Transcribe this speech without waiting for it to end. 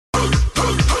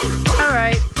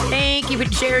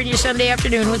sharing your Sunday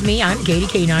afternoon with me. I'm Katie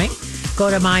K9. Go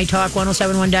to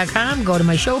mytalk1071.com, go to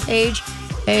my show page,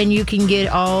 and you can get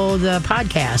all the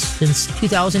podcasts since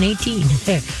 2018.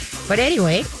 But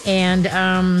anyway, and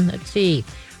let's see.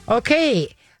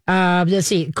 Okay, let's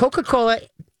see. Coca-Cola.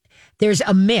 There's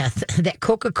a myth that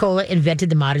Coca-Cola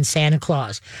invented the modern Santa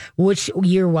Claus. Which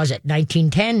year was it?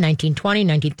 1910, 1920,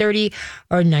 1930,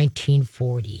 or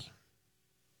 1940?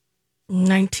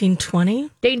 1920.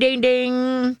 Ding, ding,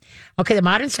 ding. Okay, the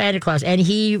modern Santa Claus. And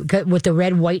he, with the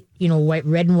red, white,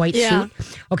 red and white suit.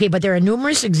 Okay, but there are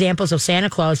numerous examples of Santa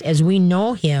Claus as we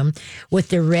know him with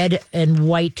the red and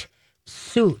white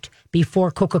suit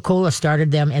before Coca-Cola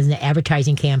started them as an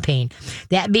advertising campaign.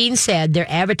 That being said, their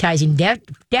advertising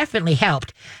definitely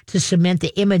helped to cement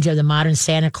the image of the modern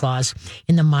Santa Claus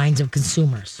in the minds of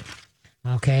consumers.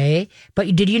 Okay.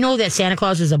 But did you know that Santa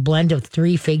Claus is a blend of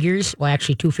three figures? Well,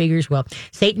 actually two figures. Well,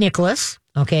 St. Nicholas,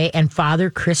 okay, and Father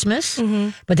Christmas.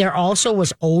 Mm-hmm. But there also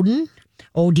was Odin,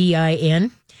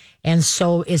 Odin. And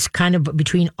so it's kind of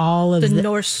between all of the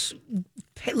Norse,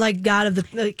 like god of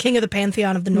the king of the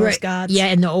pantheon of the Norse gods. Yeah,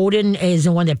 and the Odin is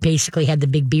the one that basically had the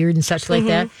big beard and such like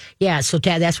that. Yeah, so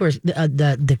that's where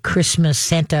the Christmas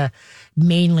Santa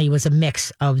mainly was a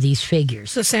mix of these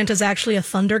figures. So Santa's actually a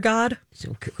thunder god?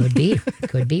 So could be.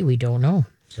 We don't know.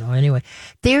 So anyway,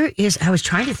 I was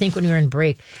trying to think when we were in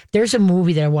break, there's a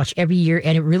movie that I watch every year,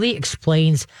 and it really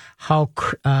explains how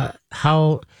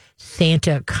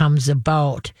Santa comes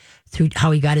about through how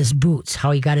he got his boots,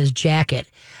 how he got his jacket,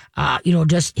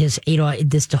 just his,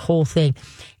 the whole thing.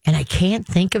 And I can't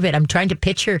think of it. I'm trying to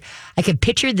picture, I can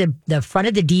picture the front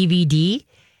of the DVD,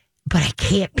 but I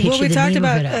can't picture the name of it.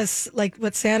 Well, we talked about like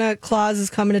what Santa Claus is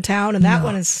coming to town, and that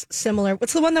one is similar.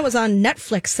 What's the one that was on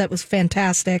Netflix that was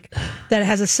fantastic, that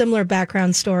has a similar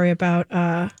background story about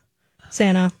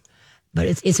Santa? But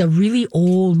it's a really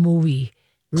old movie.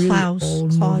 Really Klaus.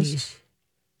 Old movies.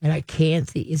 And I can't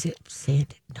see, is it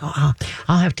Santa? No,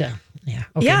 I'll have to, yeah.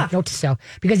 Okay, yeah. Note to self.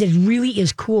 Because it really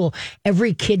is cool.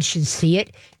 Every kid should see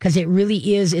it, because it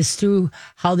really is through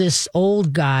how this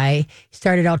old guy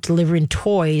started out delivering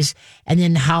toys, and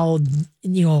then how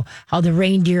the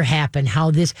reindeer happened,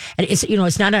 how this, and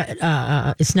it's not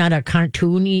a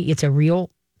cartoony, it's a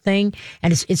real thing,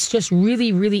 and it's just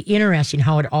really, really interesting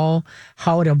how it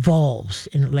evolves.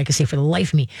 And like I say, for the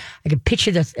life of me, I can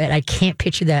picture this, and I can't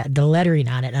picture the lettering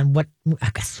on it. And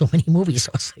I've got so many movies,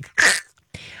 so it's like,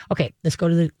 okay, let's go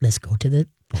to the.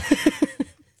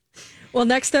 Well,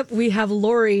 next up we have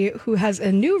Lori, who has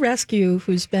a new rescue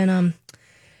who's been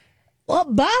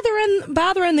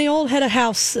bothering the old head of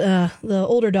house, the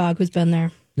older dog who's been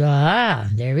there.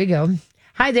 There we go.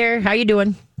 Hi there, how you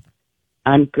doing?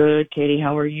 I'm good, Katie.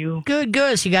 How are you? Good.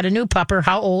 So you got a new pupper.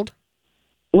 How old?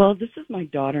 Well, this is my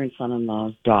daughter and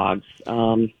son-in-law's dogs.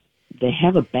 They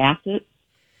have a Basset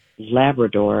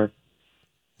Labrador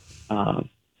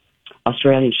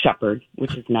Australian Shepherd,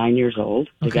 which is 9 years old.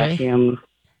 They got him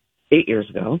 8 years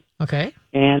ago. Okay.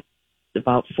 And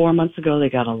about 4 months ago, they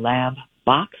got a Lab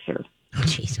Boxer. Oh,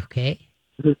 jeez. Okay.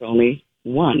 Who's only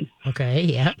one. Okay.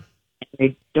 Yeah.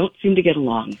 They don't seem to get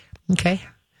along. Okay.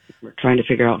 We're trying to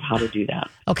figure out how to do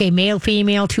that. Okay, male,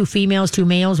 female, two females, two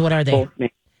males. What are they? Both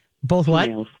males. Both what?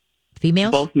 Males.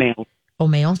 Females? Both males. Oh,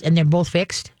 males. And they're both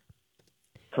fixed?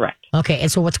 Correct. Okay,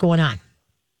 and so what's going on?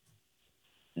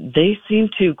 They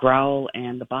seem to growl,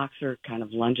 and the boxer kind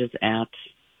of lunges at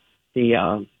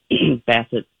the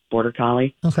Basset Border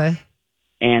Collie. Okay.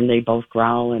 And they both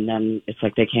growl, and then it's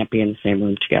like they can't be in the same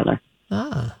room together.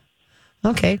 Ah.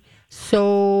 Okay.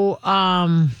 So,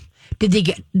 Did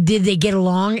they get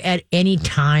along at any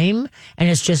time, and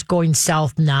it's just going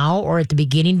south now, or at the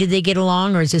beginning did they get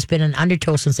along, or has this been an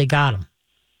undertow since they got them?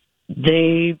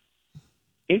 They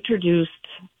introduced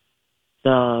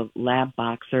the Lab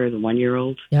Boxer, the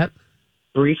 1-year-old,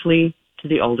 briefly to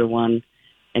the older one,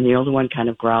 and the older one kind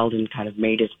of growled and kind of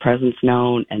made his presence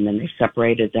known, and then they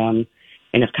separated them,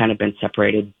 and have kind of been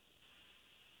separated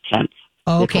since.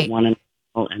 Okay.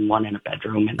 And one in a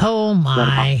bedroom. And oh,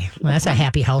 my. Well, that's a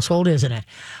happy household, isn't it?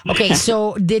 Okay,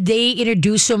 so did they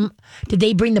introduce them? Did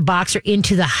they bring the boxer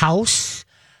into the house,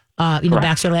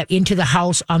 boxer lab, into the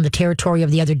house on the territory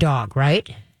of the other dog, right?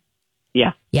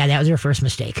 Yeah. Yeah, that was their first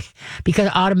mistake. Because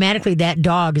automatically that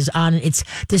dog is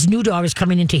this new dog is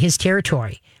coming into his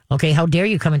territory. Okay, how dare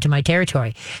you come into my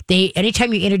territory?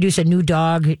 Anytime you introduce a new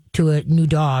dog to a new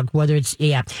dog, whether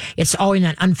it's all in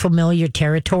an unfamiliar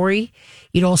territory,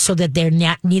 so that they're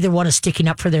neither one is sticking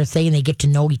up for their thing and they get to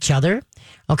know each other.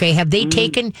 Okay, have they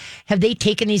taken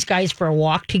these guys for a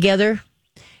walk together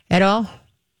at all?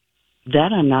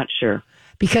 That I'm not sure.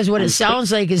 Because what it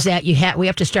sounds like is that we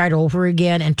have to start over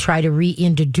again and try to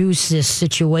reintroduce this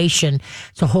situation,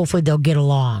 so hopefully they'll get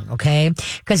along, okay?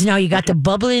 Because now you got the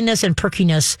bubbliness and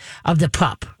perkiness of the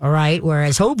pup, all right?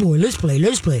 Whereas, oh boy, let's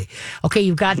play. Okay,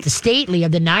 you've got the stately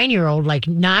of the 9-year-old, like,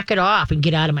 knock it off and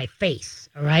get out of my face.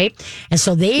 All right. And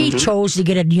so they chose to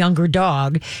get a younger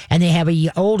dog, and they have a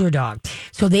older dog.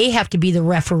 So they have to be the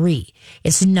referee.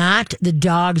 It's not the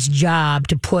dog's job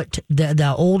to put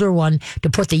the older one, to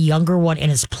put the younger one in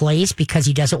his place, because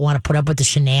he doesn't want to put up with the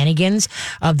shenanigans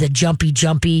of the jumpy,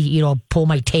 pull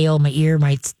my tail, my ear,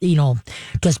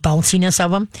 just bounciness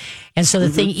of them. And so the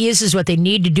thing is what they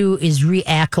need to do is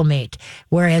reacclimate,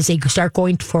 whereas they start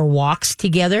going for walks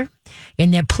together.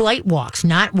 And they're polite walks,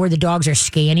 not where the dogs are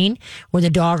scanning, where the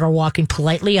dog are walking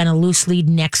politely on a loose lead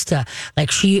next to,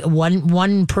 like,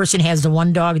 one person has the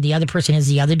one dog, the other person has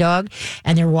the other dog,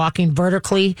 and they're walking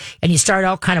vertically, and you start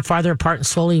out kind of farther apart and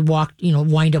slowly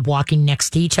wind up walking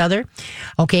next to each other.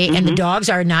 Okay. And the dogs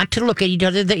are not to look at each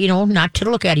other, not to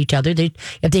look at each other.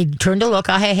 If they turn to look,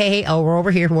 hey, we're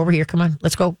over here, come on,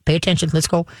 let's go, pay attention, let's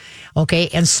go. Okay.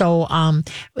 And so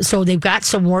they've got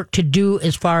some work to do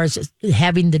as far as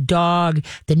having the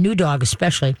new dog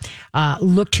especially,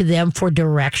 look to them for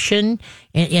direction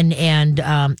and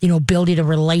building a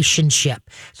relationship,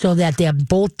 so that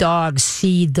both dogs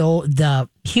see the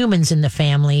humans in the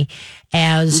family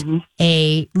as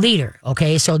a leader.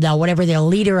 Okay. So now whatever their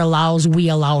leader allows, we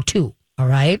allow too. All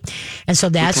right. And so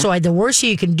that's why the worst thing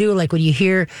you can do, like when you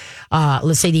hear,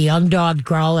 let's say the young dog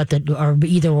growl or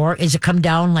either or, is to come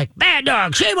down like, bad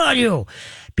dog, shame on you.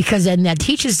 Because then that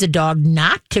teaches the dog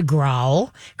not to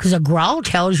growl, because a growl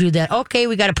tells you that, okay,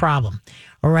 we got a problem.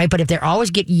 All right. But if they're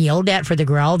always getting yelled at for the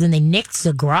growl, then they nix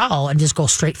the growl and just go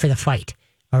straight for the fight.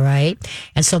 All right.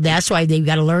 And so that's why they've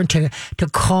got to learn to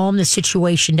calm the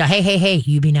situation down. Hey,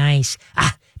 you be nice.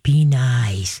 Be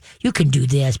nice. You can do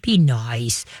this. Be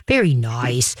nice. Very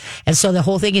nice. And so the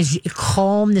whole thing is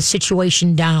calm the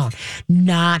situation down,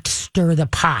 not stir the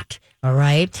pot. All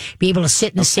right. Be able to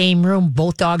sit in the same room,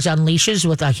 both dogs on leashes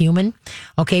with a human.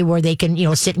 Okay. Where they can,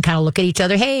 sit and kind of look at each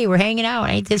other. Hey, we're hanging out.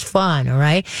 Ain't this fun? All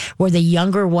right. Where the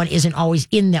younger one isn't always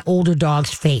in the older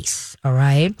dog's face. All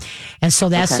right. And so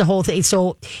that's the whole thing.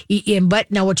 So, but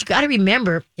now what you got to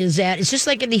remember is that it's just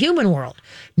like in the human world.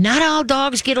 Not all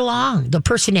dogs get along. The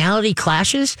personality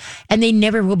clashes, and they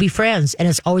never will be friends. And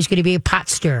it's always going to be a pot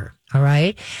stirrer. All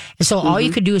right. And so all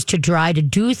you could do is to try to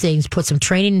do things, put some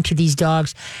training into these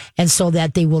dogs, and so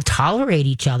that they will tolerate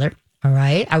each other. All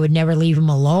right. I would never leave them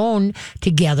alone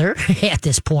together at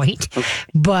this point.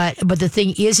 But the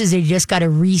thing is they just got to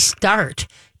restart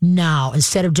now,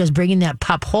 instead of just bringing that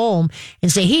pup home and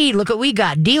say, hey, look what we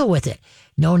got, deal with it.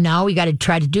 No, now we got to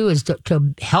try to do is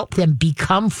to help them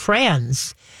become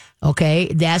friends.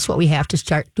 Okay. That's what we have to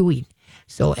start doing.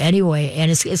 So anyway, and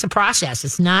it's a process.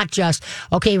 It's not just,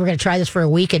 okay, we're going to try this for a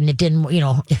week and it didn't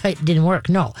work.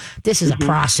 No, this is a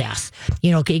process.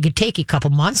 It could take a couple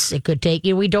months. It could take,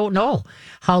 we don't know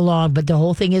how long, but the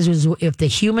whole thing is if the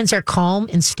humans are calm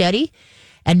and steady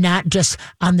and not just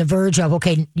on the verge of,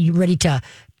 okay, you ready to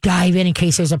dive in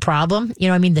case there's a problem.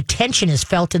 The tension is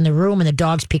felt in the room, and the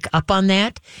dogs pick up on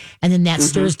that. And then that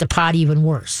stirs the pot even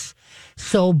worse.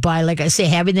 So by, like I say,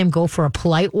 having them go for a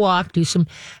polite walk, do some.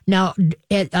 Now,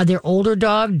 are their older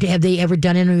dog, have they ever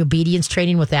done any obedience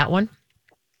training with that one?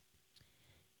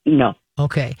 No.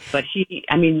 Okay. But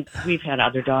we've had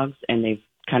other dogs, and they've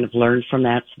kind of learned from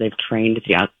that, so they've trained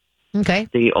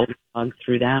the older dog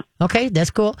through that. Okay, that's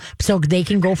cool. So they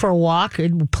can go for a walk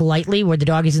politely, where the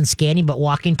dog isn't scanning, but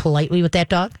walking politely with that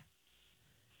dog?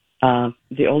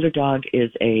 The older dog is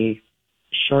a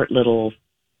short little...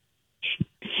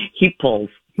 He pulls.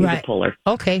 He's a puller.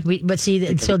 Okay, but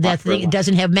see, so that thing, it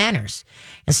doesn't have manners,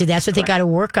 and see that's what they got to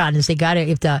work on. Is they got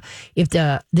to if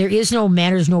there is no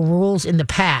manners, no rules in the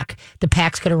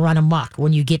pack's going to run amok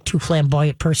when you get two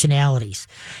flamboyant personalities.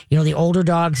 The older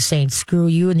dog is saying "screw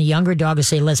you," and the younger dog is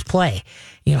saying "let's play."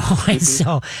 And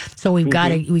so we got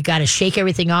to shake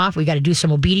everything off. We got to do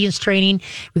some obedience training.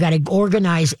 We got to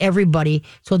organize everybody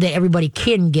so that everybody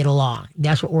can get along.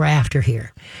 That's what we're after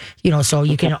here. So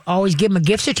you can always give them a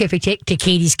gift certificate to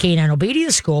Katie's Canine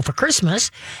Obedience School for Christmas,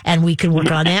 and we can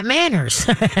work on that manners.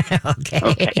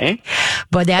 Okay.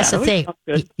 But that's the thing.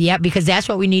 Yeah, because that's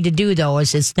what we need to do, though,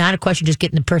 is it's not a question of just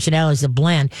getting the personalities to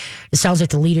blend. It sounds like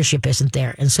the leadership isn't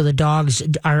there. And so the dogs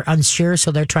are unsure,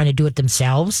 so they're trying to do it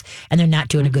themselves, and they're not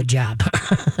doing a good job.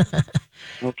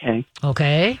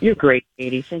 Okay. You're great,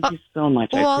 Katie. Thank you so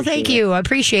much. Well, thank you. I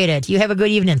appreciate it. You have a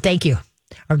good evening. Thank you.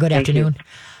 Or good afternoon. You.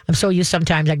 I'm so used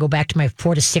sometimes I go back to my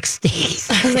 4 to 6 days.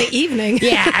 The evening.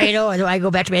 Yeah, I know. I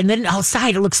go back to and then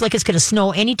outside it looks like it's going to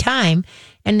snow any time.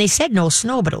 And they said no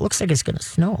snow, but it looks like it's going to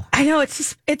snow. I know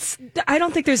I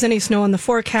don't think there's any snow in the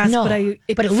forecast, no, but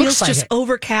it feels looks like just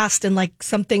overcast and like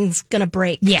something's going to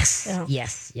break. Yes,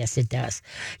 yes, it does.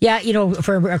 Yeah,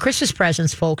 for Christmas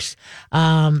presents, folks,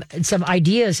 some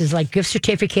ideas is like gift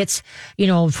certificates,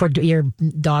 for your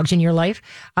dogs in your life.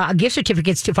 Gift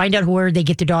certificates to find out where they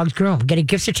get the dogs groomed. Get a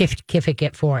gift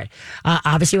certificate for it.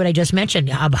 Obviously, what I just mentioned.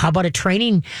 How about a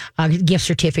training gift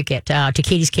certificate to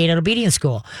Katie's Canine Obedience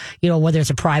School? Whether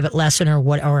it's a private lesson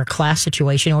or a class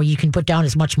situation, or you can put down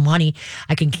as much money.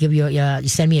 I can give you,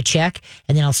 send me a check,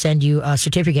 and then I'll send you a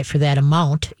certificate for that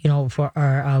amount.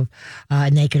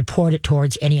 And they can port it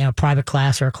towards any private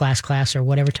class or a class or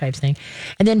whatever type thing.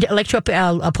 And then like to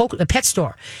a pet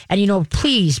store. And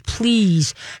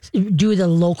please do the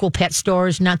local pet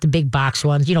stores, not the big box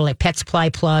ones. Like Pet Supply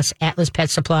Plus, Atlas Pet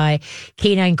Supply,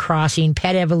 Canine Crossing,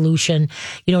 Pet Evolution.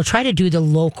 Try to do the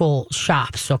local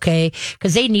shops, okay?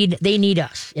 Because they need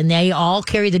us, and they all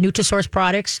carry the Nutrisource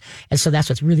products, and so that's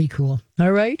what's really cool.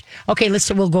 All right, okay,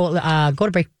 we'll go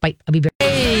to break. Bye. I'll be back.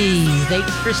 Hey,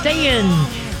 thanks for staying.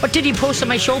 What did you post on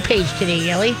my show page today,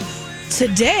 Ellie?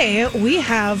 Today we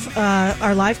have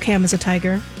our live cam as a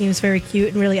tiger. He was very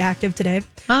cute and really active today.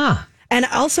 And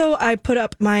also I put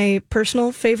up my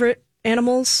personal favorite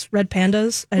animals, red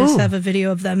pandas. I just have a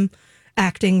video of them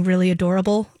acting really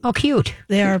adorable. Oh, cute.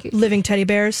 They are cute. Living teddy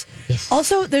bears. Yes.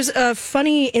 Also, there's a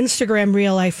funny Instagram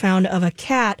reel I found of a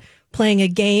cat playing a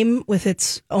game with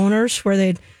its owners where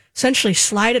they'd essentially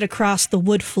slide it across the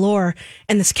wood floor,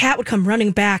 and this cat would come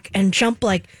running back and jump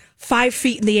like 5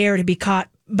 feet in the air to be caught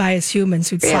by his humans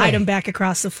who'd slide him back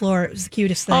across the floor. It was the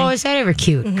cutest thing. Oh, is that ever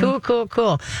cute? Mm-hmm.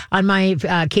 Cool. On my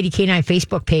Katie K9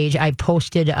 Facebook page, I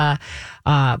posted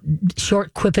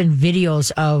short quipping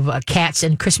videos of cats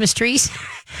and Christmas trees.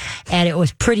 And it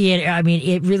was pretty, I mean,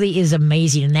 it really is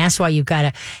amazing. And that's why you've got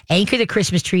to anchor the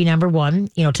Christmas tree, number one,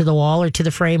 to the wall or to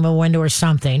the frame of a window or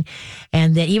something.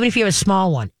 And then even if you have a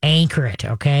small one, anchor it,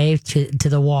 okay, to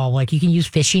the wall. Like you can use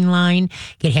fishing line,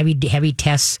 get heavy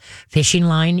Tess fishing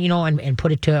line, and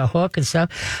put it to a hook and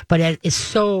stuff. But it's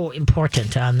so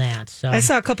important on that. So I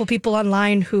saw a couple people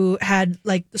online who had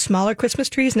like smaller Christmas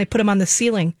trees and they put them on the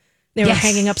ceiling. They were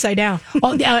hanging upside down.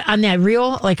 On that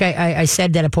reel, like I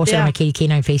said that I posted on my Katie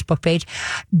K9 Facebook page,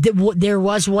 there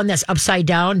was one that's upside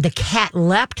down. The cat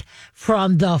leapt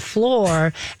from the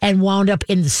floor and wound up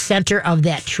in the center of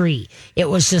that tree. It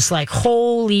was just like,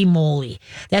 holy moly.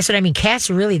 That's what I mean. Cats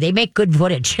really, they make good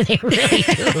footage. They really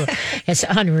do. It's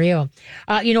unreal.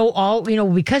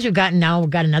 Because we've got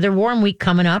another warm week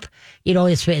coming up.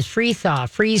 It's freeze thaw.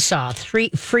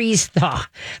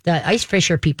 The ice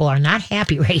fisher people are not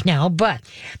happy right now. But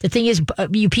the thing is,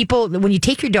 you people, when you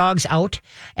take your dogs out,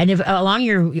 and if along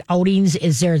your outings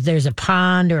there's a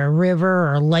pond or a river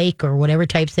or a lake or whatever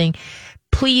type thing,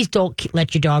 please don't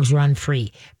let your dogs run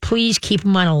free. Please keep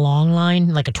them on a long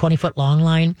line, like a 20-foot long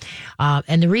line.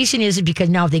 And the reason is because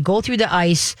now if they go through the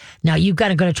ice, now you've got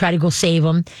to try to go save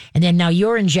them. And then now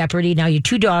you're in jeopardy. Now your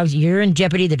two dogs, you're in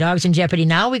jeopardy. The dog's in jeopardy.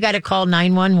 Now we got to call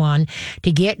 911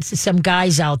 to get some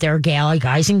guys out there,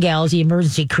 guys and gals, the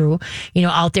emergency crew,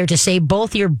 out there to save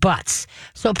both your butts.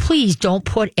 So please don't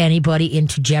put anybody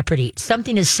into jeopardy.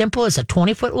 Something as simple as a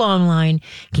 20-foot long line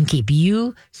can keep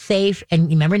you safe. And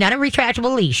remember, not a retractable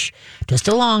leash, just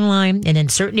a long line. And in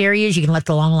certain areas, you can let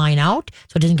the long line out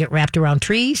so it doesn't get wrapped around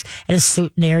trees. And in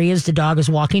certain areas, the dog is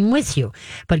walking with you.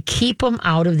 But keep them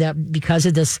out of that because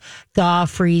of this thaw,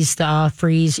 freeze,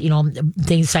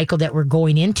 thing cycle that we're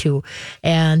going into.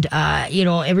 And,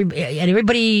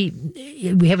 everybody,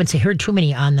 we haven't heard too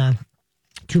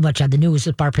much on the news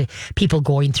about people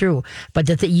going through.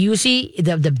 But usually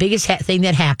the biggest thing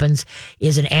that happens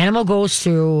is an animal goes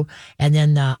through and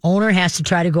then the owner has to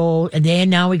try to go. And then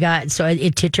now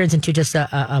it turns into just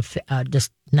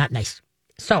just not nice.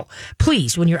 So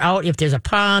please, when you're out, if there's a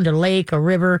pond or lake or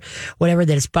river, whatever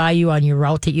that is by you on your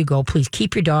route that you go, please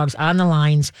keep your dogs on the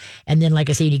lines. And then, like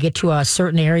I said, you get to a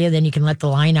certain area, then you can let the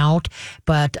line out.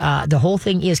 But the whole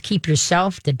thing is keep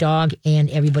yourself, the dog, and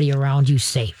everybody around you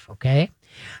safe. Okay,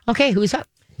 who's up?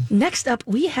 Next up,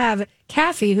 we have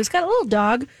Kathy, who's got a little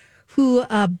dog who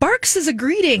barks as a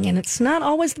greeting, and it's not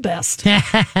always the best.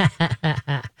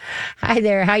 Hi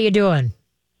there. How you doing?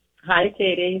 Hi,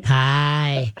 Katie.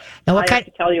 Hi. Now, I have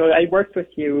to tell you, I worked with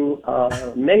you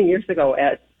many years ago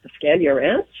at the Scandia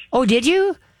Ranch. Oh, did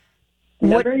you?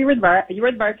 Remember, you were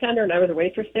the bartender and I was a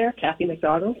waitress there, Kathy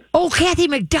McDonald. Oh, Kathy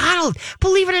McDonald.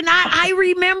 Believe it or not, I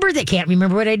remember that. Can't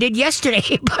remember what I did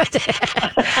yesterday, but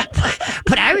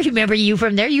I remember you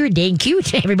from there. You were dang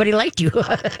cute. Everybody liked you.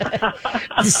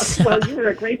 Well, you were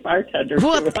a great bartender,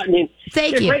 too. I mean,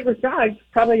 thank you're you. great with dogs.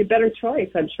 Probably a better choice,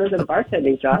 I'm sure, than a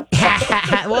bartending job.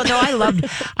 Well, no,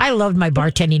 I loved my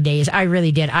bartending days. I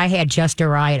really did. I had just a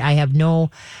riot. I have no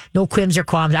quims or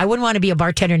qualms. I wouldn't want to be a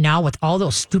bartender now with all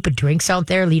those stupid drinks out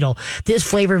there. You know, this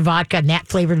flavored vodka and that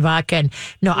flavored vodka. And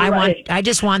no, I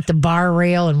just want the bar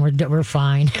rail, and we're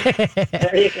fine.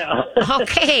 There you go.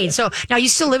 Okay, so now you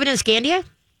still living in Scandia?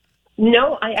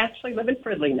 No, I actually live in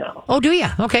Fridley now. Oh, do you?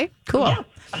 Okay, cool. Yeah.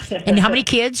 And how many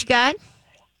kids you got?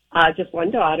 Just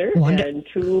one daughter and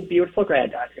two beautiful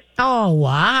granddaughters. Oh,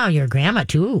 wow. You're a grandma,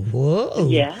 too. Whoa.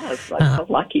 Yes, I'm so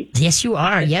lucky. Yes, you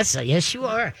are. Yes, you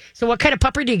are. So what kind of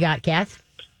pupper do you got, Kath?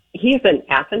 He's an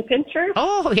Affenpinscher.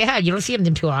 Oh, yeah. You don't see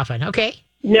them too often. Okay.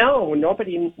 No,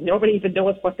 nobody even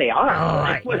knows what they are.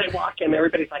 Oh, when I walk in,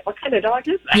 everybody's like, what kind of dog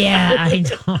is that? Yeah,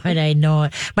 I know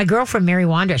it. My girlfriend, Mary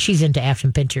Wanda, she's into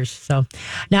Affenpinschers. So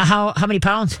now how many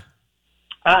pounds?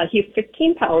 He's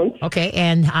 15 pounds. Okay.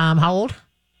 And how old?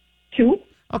 2.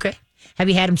 Okay. Have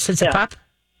you had him since a pup?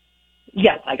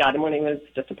 Yes, I got him when he was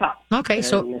just a pup. Okay.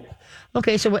 So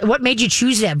what made you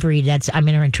choose that breed? I'm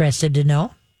interested to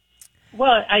know.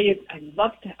 Well,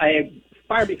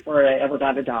 far before I ever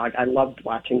got a dog, I loved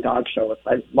watching dog shows.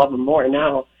 I love them more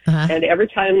now. Uh-huh. And every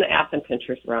time the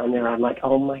Affenpinschers were on there, I'm like,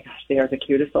 oh my gosh, they are the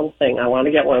cutest little thing. I want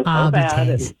to get one so bad.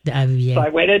 And so I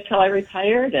waited till I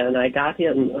retired, and I got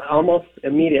him almost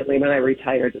immediately when I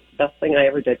retired. It's the best thing I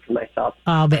ever did for myself.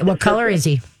 Oh, but what color is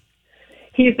he?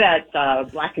 He's that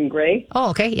black and gray.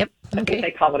 Oh, okay, yep. Okay. I think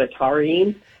they call it a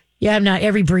taurine. Yeah, I'm not.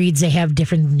 Every breeds, they have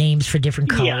different names for different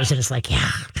colors, and it's like,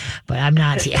 but I'm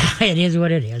not. Yeah, it is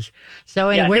what it is. So,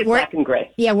 anyway, black and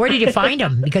gray. Yeah, where did you find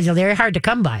them? Because they're very hard to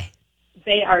come by.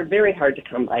 They are very hard to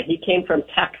come by. He came from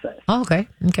Texas. Oh, okay.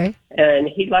 And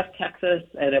he left Texas,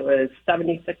 and it was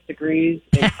 76 degrees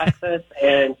in Texas,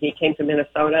 and he came to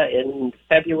Minnesota in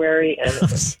February, and it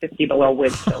was 50 below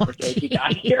wind chill the day he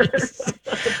got here.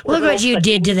 Look what you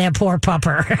did to that poor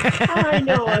pupper. I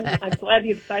know. I'm glad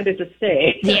you decided to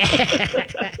stay. Yeah.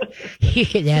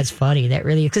 That's funny. That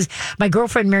really is. Because my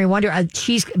girlfriend, Mary Wonder,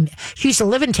 she used to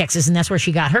live in Texas, and that's where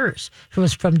she got hers. It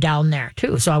was from down there,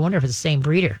 too. So I wonder if it's the same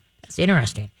breeder. That's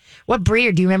interesting. What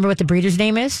breeder? Do you remember what the breeder's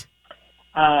name is?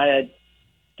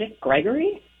 Dick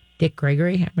Gregory. Dick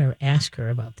Gregory? I'm going to ask her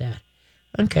about that.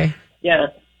 Okay. Yeah.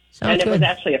 Sounds and it good. was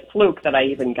actually a fluke that I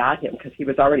even got him because he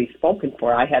was already spoken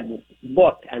for. I had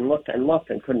looked and looked and looked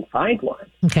and couldn't find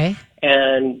one. Okay.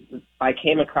 And I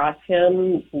came across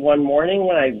him one morning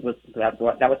when that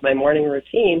was my morning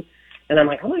routine. And I'm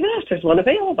like, oh my gosh, there's one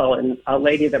available. And a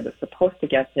lady that was supposed to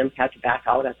get him had to back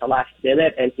out at the last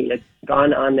minute, and he had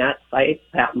gone on that site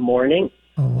that morning.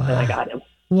 Oh, wow. And I got him.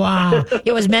 Wow.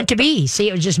 It was meant to be. See,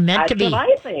 it was just meant to be. That's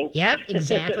what I think. Yep,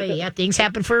 exactly. Yeah, things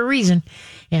happen for a reason.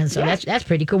 And so that's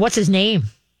pretty cool. What's his name?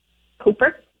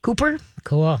 Cooper. Cooper?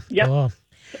 Cool. Yep.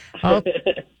 Cool.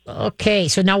 Okay,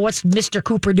 so now what's Mr.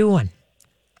 Cooper doing?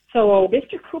 So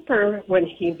Mr. Cooper, when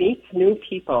he meets new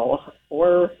people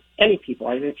or any people,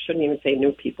 I shouldn't even say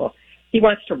new people, he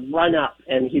wants to run up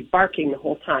and he's barking the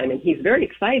whole time and he's very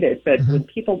excited, but when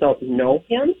people don't know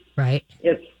him, right,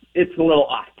 it's a little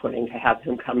off-putting to have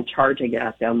him come charging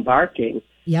at them barking.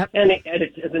 Yep. And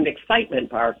it is an excitement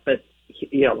bark, but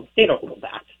they don't know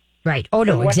that. Right. Oh,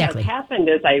 no, exactly. What has happened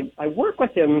is I work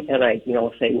with him and I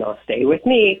say, no, stay with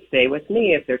me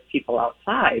if there's people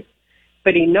outside.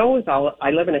 But he knows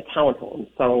I live in a townhome,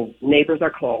 so neighbors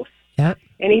are close. Yep.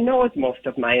 And he knows most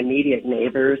of my immediate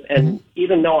neighbors. And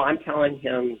even though I'm telling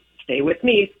him, stay with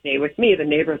me, the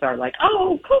neighbors are like,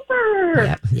 oh,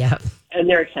 Cooper. Yep. And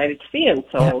they're excited to see him.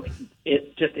 So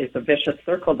it's a vicious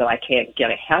circle that I can't get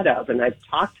ahead of. And I've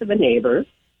talked to the neighbors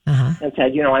and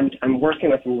said, I'm working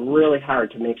with him really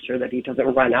hard to make sure that he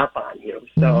doesn't run up on you.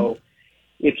 So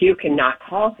if you can not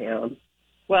call him,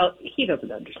 well, he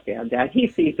doesn't understand that. He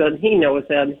sees them. He knows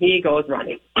them. He goes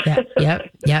running.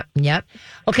 Yep.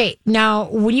 Okay, now,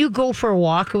 when you go for a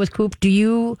walk with Coop, do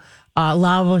you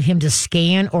allow him to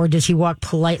scan, or does he walk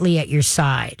politely at your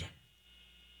side?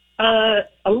 A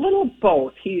little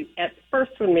both. At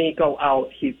first, when we go out,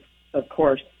 he's, of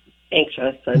course,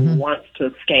 anxious and wants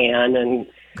to scan. And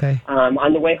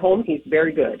on the way home, he's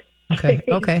very good. Okay.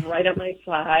 He's right at my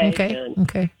side.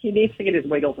 Okay. He needs to get his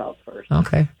wiggles out first.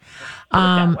 Okay.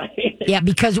 Yeah,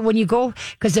 because when you go,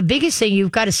 because the biggest thing,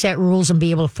 you've got to set rules and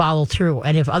be able to follow through.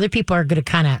 And if other people are going to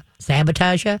kind of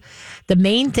sabotage you, the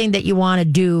main thing that you want to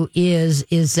do is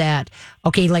that,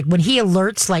 okay, like when he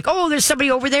alerts, like, oh, there's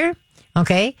somebody over there.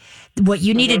 Okay. What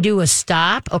you need to do is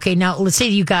stop. Okay. Now let's say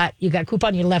you got Coop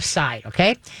on your left side.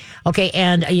 Okay. Okay.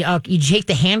 And you take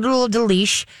the handle of the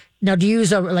leash Now, do you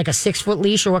use like a 6-foot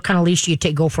leash, or what kind of leash do you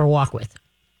go for a walk with?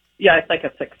 Yeah, it's like a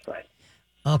 6-foot.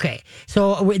 Okay,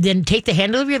 so then take the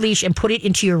handle of your leash and put it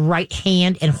into your right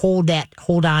hand and hold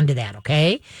on to that.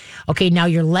 Okay. Now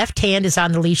your left hand is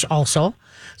on the leash also.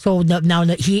 So now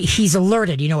he's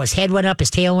alerted. His head went up,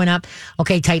 his tail went up.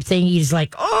 Okay, type thing. He's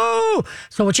like, oh.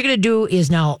 So what you're gonna do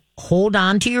is now hold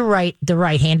on to the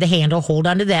right hand, the handle. Hold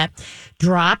on to that.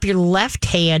 Drop your left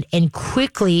hand and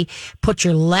quickly put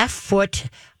your left foot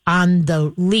on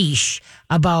the leash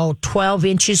about 12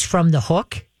 inches from the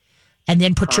hook. And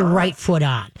then put your right foot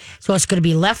on. So it's going to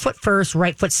be left foot first,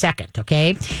 right foot second,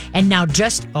 okay? And now we're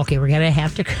going to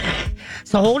have to...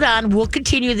 So hold on. We'll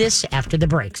continue this after the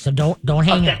break. So don't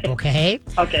hang up, okay?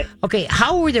 Okay. Okay,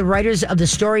 how were the writers of the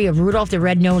story of Rudolph the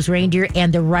Red-Nosed Reindeer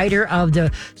and the writer of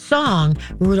the song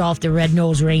Rudolph the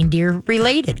Red-Nosed Reindeer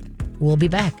related? We'll be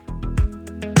back.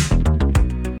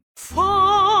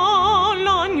 Fall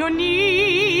on your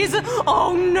knees.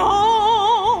 Oh, no.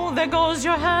 There goes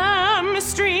your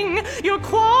hamstring. Your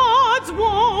quads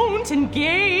won't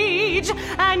engage,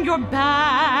 and your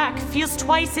back feels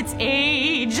twice its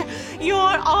age. Your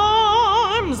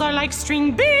arms are like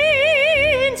string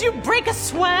beans. You break a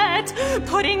sweat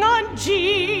putting on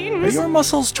jeans. Are your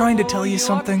muscles trying to tell you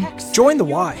something? Join the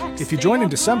Y. If you join in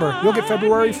December, you'll get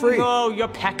February free. Oh, your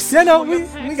pecs. Yeah, no,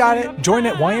 we got it. Join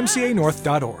at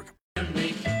ymcanorth.org.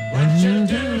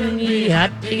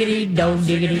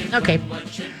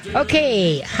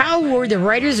 Okay. How were the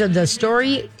writers of the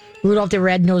story Rudolph the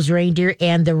Red-Nosed Reindeer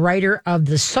and the writer of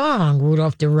the song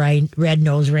Rudolph the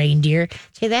Red-Nosed Reindeer,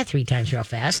 say that 3 times real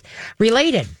fast,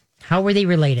 related? How were they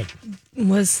related?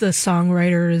 Was the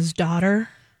songwriter's daughter?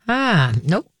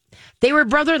 Nope. They were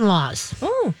brother-in-laws.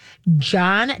 Oh.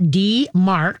 John D.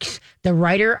 Marks, the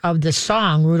writer of the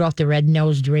song Rudolph the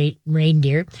Red-Nosed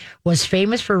Reindeer, was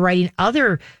famous for writing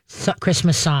other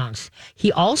Christmas songs.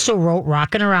 He also wrote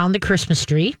Rockin' Around the Christmas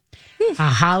Tree, A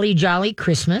Holly Jolly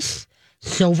Christmas,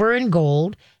 Silver and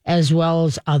Gold, as well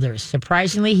as others.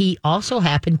 Surprisingly, he also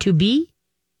happened to be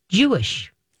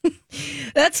Jewish.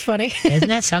 That's funny. Isn't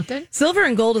that something? Silver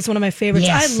and Gold is one of my favorites.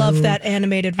 Yes. I love that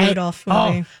animated Rudolph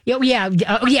movie. Yeah,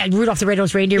 Rudolph the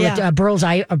Red-Nosed Reindeer with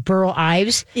Burl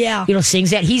Ives. Yeah.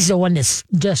 Sings that. He's the one that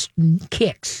just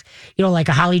kicks. Like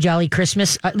A Holly Jolly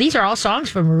Christmas. These are all songs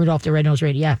from Rudolph the Red-Nosed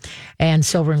Reindeer, yeah. And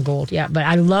Silver and Gold, yeah. But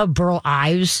I love Burl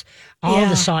Ives. All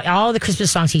the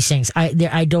Christmas songs he sings.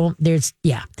 They're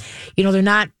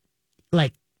not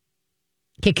like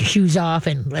kick your shoes off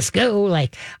and let's go,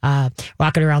 like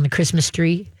Rocking Around the Christmas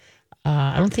Tree.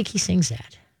 I don't think he sings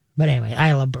that. But anyway,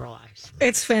 I love Burl Ives.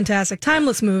 It's fantastic.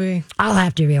 Timeless movie. I'll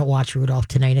have to watch Rudolph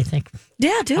tonight, I think.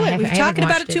 Yeah, do it. We've been talking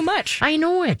about it too much. I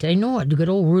know it. The good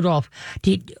old Rudolph.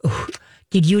 Did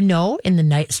you know in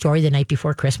the story the night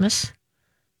before Christmas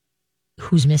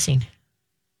who's missing?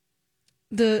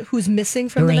 Who's missing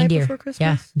from the night before Christmas?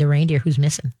 Yeah, the reindeer who's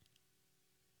missing.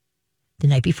 The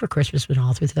night before Christmas went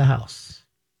all through the house.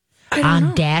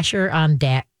 On Dasher,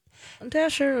 Comet,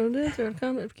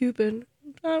 Cupid.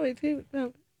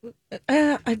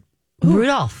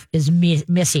 Rudolph is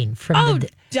missing from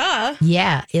duh.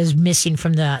 Yeah, is missing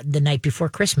from the night before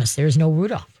Christmas. There's no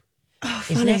Rudolph. Oh,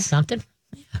 Isn't that something?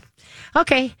 Yeah.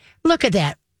 Okay, look at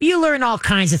that. You learn all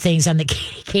kinds of things on the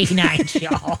K9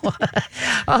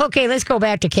 show. Okay, let's go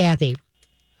back to Kathy.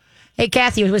 Hey,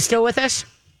 Kathy, was still with us?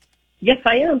 Yes,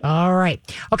 I am. All right.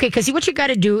 Okay, because what you got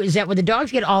to do is that when the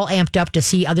dogs get all amped up to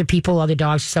see other people, other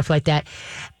dogs, stuff like that,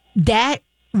 that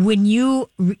when you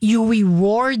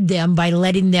reward them by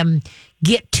letting them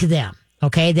get to them,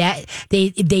 okay, that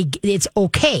it's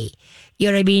okay. You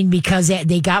know what I mean? Because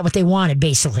they got what they wanted,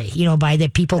 basically, by the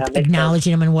people acknowledging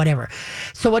them and whatever.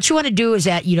 So what you want to do is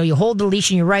that, you hold the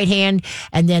leash in your right hand,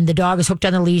 and then the dog is hooked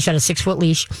on the leash, on a 6-foot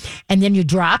leash, and then you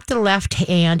drop the left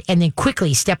hand, and then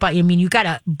quickly step out. You got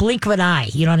a blink of an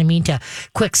eye, you know what I mean, to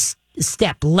quick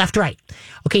step, left, right.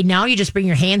 Okay, now you just bring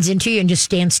your hands into you and just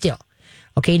stand still.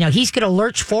 Okay, now he's going to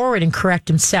lurch forward and correct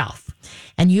himself.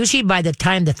 And usually by the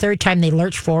 3rd time they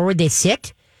lurch forward, they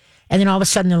sit, and then all of a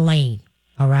sudden they're laying.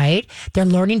 All right. They're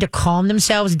learning to calm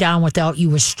themselves down without you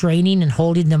restraining and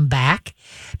holding them back.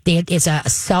 It's a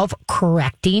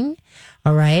self-correcting.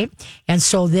 All right. And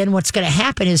so then what's going to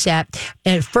happen is that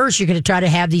at first you're going to try to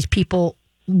have these people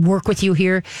work with you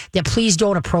here, that please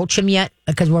don't approach him yet,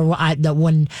 because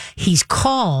when he's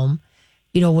calm,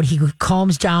 when he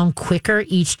calms down quicker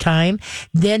each time,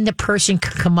 then the person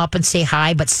can come up and say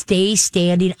hi, but stay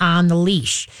standing on the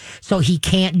leash so he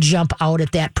can't jump out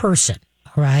at that person.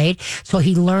 All right. So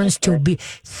he learns to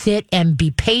sit and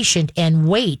be patient and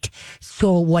wait.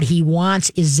 So what he wants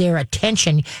is their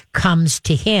attention comes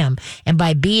to him. And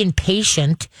by being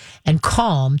patient and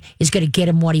calm is going to get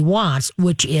him what he wants,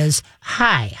 which is,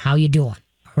 hi, how you doing?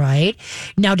 All right.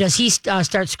 Now, does he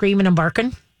start screaming and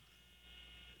barking?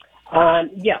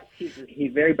 Yes,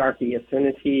 he's very barky. As soon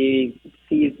as he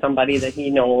sees somebody that he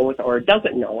knows or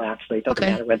doesn't know, actually, it doesn't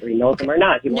matter whether he knows them or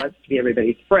not. He wants to be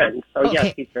everybody's friend. So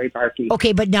yes, he's very barky.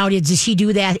 Okay, but now does he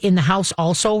do that in the house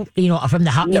also? From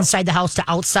the inside the house to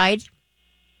outside?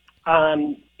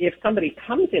 If somebody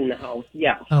comes in the house,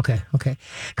 yes. Okay.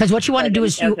 Because what you want to do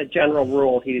is... As a general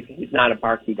rule, he's not a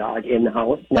barky dog in the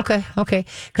house. No. Okay.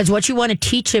 Because what you want to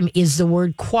teach him is the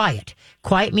word quiet.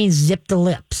 Quiet means zip the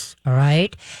lips, all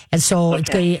right? And so it's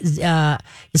going to...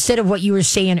 instead of what you were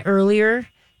saying earlier,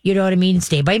 you know what I mean?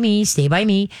 Stay by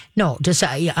me. No, just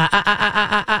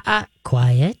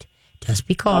quiet. Just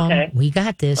be calm. Okay. We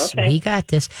got this.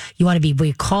 You want to be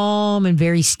very calm and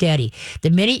very steady. The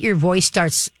minute your voice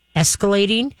starts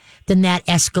escalating, then that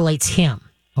escalates him.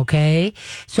 Okay?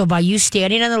 So by you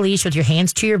standing on the leash with your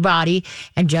hands to your body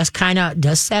and just kind of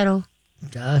just settle,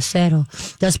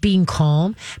 just being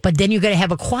calm. But then you're going to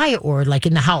have a quiet word like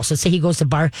in the house. Let's say he goes to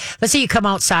bark. Let's say you come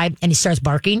outside and he starts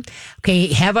barking. Okay,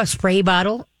 have a spray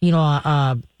bottle,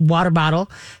 a water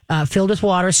bottle filled with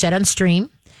water set on stream.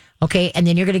 Okay, and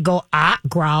then you're going to go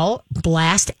growl,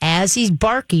 blast as he's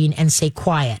barking and say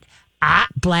quiet.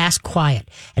 Blast, quiet.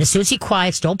 And as soon as he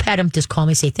quiets, don't pet him. Just call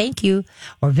me, say thank you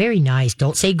or very nice.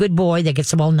 Don't say good boy. That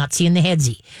gets him all nutsy in the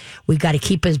headsy. We got to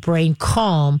keep his brain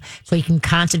calm so he can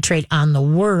concentrate on the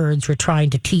words we're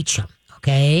trying to teach him.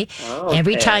 Okay?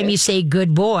 Every time you say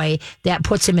good boy, that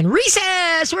puts him in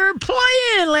recess. We're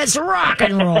playing. Let's rock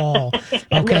and roll.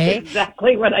 Okay? That's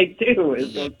exactly what I do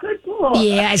is go, good boy.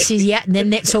 Yeah, I see. Yeah. And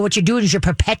then so what you're doing is you're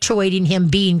perpetuating him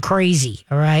being crazy.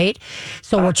 All right?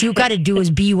 So what you got to do is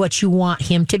be what you want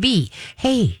him to be.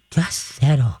 Hey, just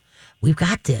settle. We've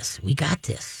got this.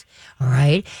 All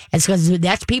right. And so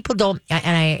that's people don't,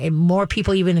 and more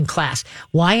people even in class.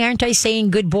 Why aren't I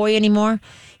saying good boy anymore?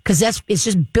 Because it's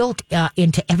just built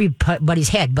into everybody's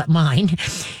head but mine.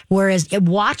 Whereas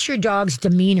watch your dog's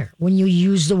demeanor when you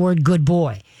use the word good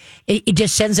boy. It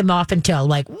just sends them off into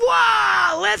like,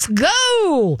 wow, let's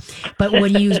go. But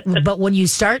when you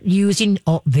start using,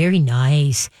 very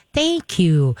nice, thank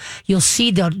you, you'll see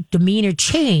the demeanor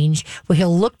change where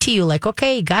he'll look to you like,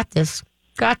 okay, got this.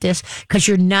 Because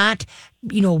you're not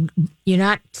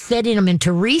setting them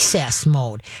into recess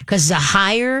mode. Because the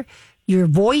higher your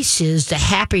voice is, the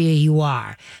happier you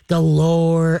are. The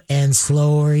lower and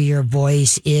slower your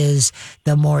voice is,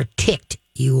 the more ticked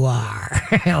you are.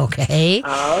 Okay?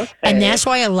 And that's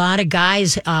why a lot of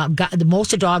guys,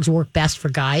 most of dogs work best for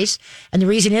guys. And the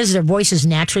reason is their voice is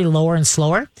naturally lower and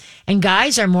slower. And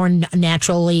guys are more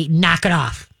naturally knock it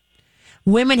off.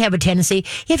 Women have a tendency,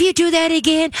 if you do that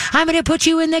again, I'm going to put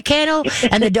you in the kennel.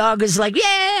 And the dog is like,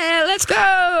 yeah, let's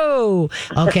go.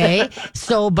 Okay.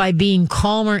 So by being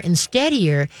calmer and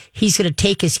steadier, he's going to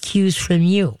take his cues from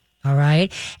you. All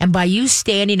right. And by you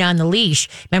standing on the leash,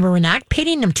 remember, we're not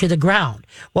pinning him to the ground.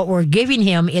 What we're giving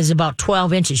him is about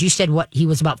 12 inches. You said he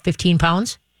was about 15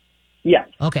 pounds? Yeah.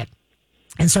 Okay.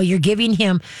 And so you're giving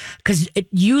him, because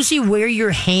usually where your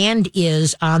hand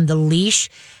is on the leash,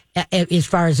 as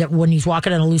far as when he's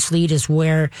walking on a loose lead, is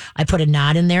where I put a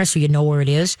knot in there so you know where it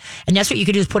is. And that's what you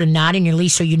can do, is put a knot in your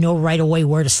leash so you know right away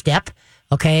where to step.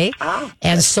 Okay.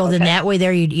 And so then that way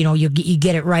there, you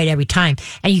get it right every time.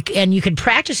 And you can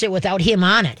practice it without him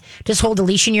on it. Just hold the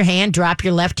leash in your hand, drop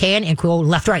your left hand and go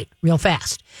left, right real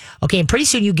fast. Okay. And pretty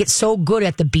soon you get so good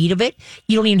at the beat of it,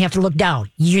 you don't even have to look down.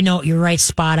 You're right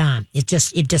spot on. It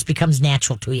just becomes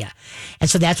natural to you. And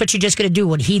so that's what you're just going to do.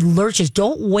 When he lurches,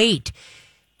 don't wait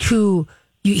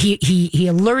he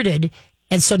alerted.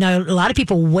 And so now a lot of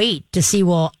people wait to see,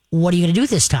 well, what are you going to do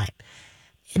this time?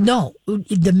 No,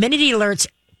 the minute he alerts,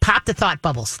 pop the thought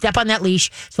bubble, step on that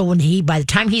leash. So by the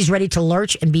time he's ready to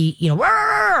lurch and be,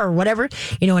 or whatever,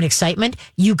 in excitement,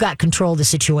 you got control of the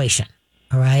situation.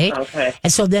 All right. Okay.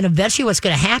 And so then eventually what's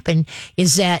going to happen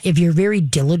is that if you're very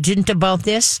diligent about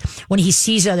this, when he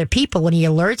sees other people, when he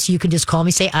alerts, you can just call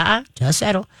me, say, just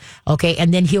settle. Okay.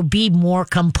 And then he'll be more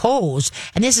composed.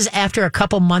 And this is after a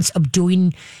couple months of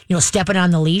doing, stepping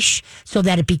on the leash so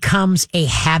that it becomes a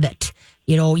habit.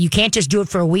 You can't just do it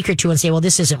for a week or two and say, well,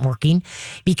 this isn't working,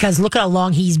 because look at how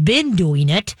long he's been doing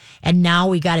it. And now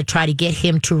we got to try to get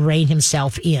him to rein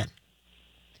himself in.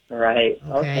 Right.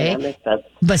 Okay. That makes sense.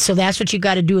 But so that's what you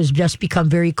got to do, is just become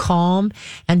very calm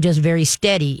and just very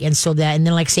steady. And then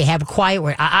like say, have a quiet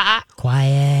word.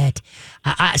 Quiet.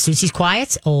 Susie's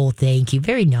quiet. Oh, thank you.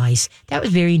 Very nice. That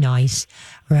was very nice.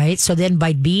 Right. So then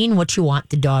by being what you want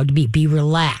the dog to be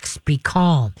relaxed, be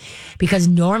calm. Because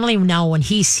normally now when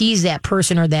he sees that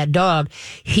person or that dog,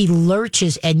 he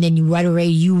lurches and then right away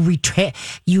you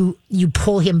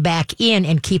pull him back in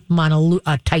and keep him on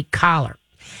a tight collar.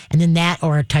 And then that,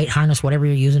 or a tight harness, whatever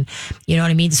you're using, you know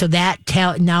what I mean? So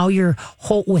now you're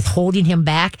withholding him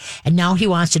back, and now he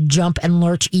wants to jump and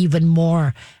lurch even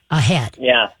more ahead.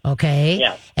 Yeah. Okay?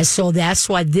 Yeah. And so that's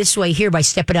why this way here, by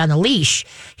stepping on the leash,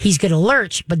 he's going to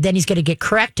lurch, but then he's going to get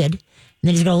corrected. And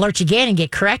then he's going to lurch again and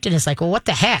get corrected. And it's like, well, what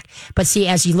the heck? But see,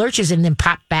 as he lurches and then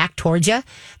pop back towards you,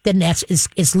 then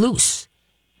it's loose.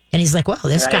 And he's like, well,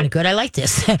 this is kind of good. I like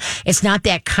this. It's not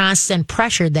that constant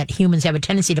pressure that humans have a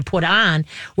tendency to put on,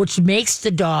 which makes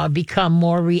the dog become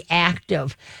more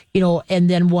reactive, and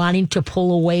then wanting to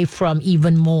pull away from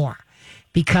even more.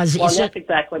 Because that's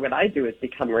exactly what I do, is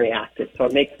become reactive. So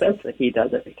it makes sense that he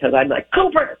does it, because I'm like,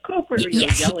 Cooper, you're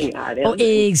yelling at him. Oh,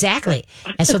 exactly.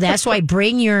 And so that's why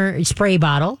bring your spray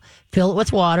bottle, fill it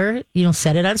with water,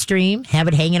 set it on stream, have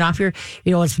it hanging off your,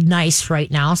 it's nice right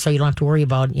now, so you don't have to worry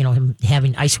about, him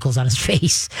having icicles on his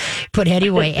face. But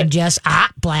anyway, and just,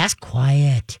 blast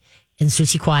quiet. And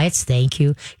Susie quiets, thank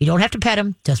you. You don't have to pet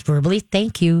him, just verbally,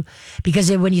 thank you.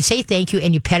 Because when you say thank you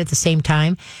and you pet at the same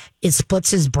time, it splits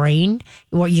his brain.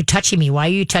 Well, you're touching me. Why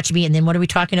are you touching me? And then what are we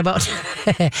talking about?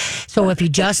 So if you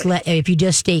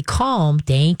just stay calm,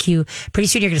 thank you. Pretty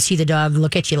soon you're going to see the dog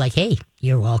look at you like, hey,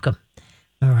 you're welcome.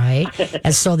 All right.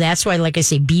 And so that's why, like I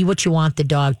say, be what you want the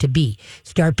dog to be.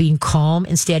 Start being calm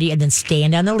and steady, and then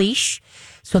stand on the leash.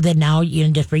 So that now you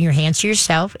just bring your hands to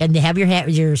yourself and have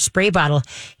your spray bottle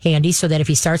handy, so that if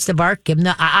he starts to bark, give him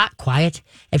the quiet.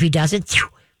 If he doesn't,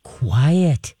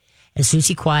 quiet. And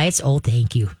Susie quiets. Oh,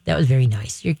 thank you. That was very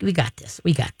nice. We got this.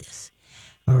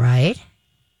 All right.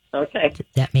 Okay.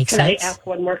 That makes sense. Can I ask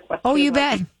one more question? Oh, you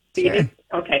bet. Feeding?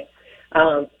 Sure. Okay.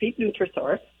 Feed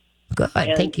Nutrisource. Good.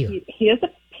 Thank you. He is a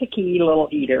picky little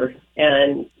eater,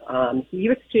 and he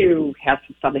used to have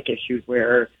some stomach issues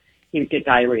where he would get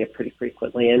diarrhea pretty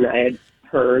frequently, and I had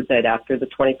heard that after the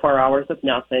 24 hours of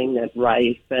nothing, that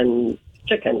rice and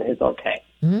chicken is okay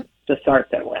to start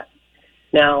them with.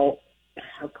 Now,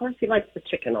 of course, he likes the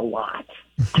chicken a lot.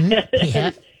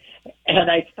 Yeah.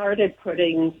 And I started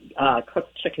putting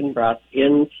cooked chicken breast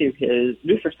into his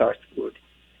Nutrisource food.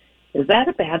 Is that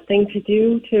a bad thing to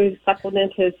do, to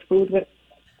supplement his food with?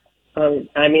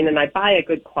 And I buy a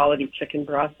good quality chicken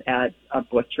breast at a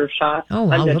butcher shop. Oh,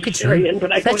 wow, look at you.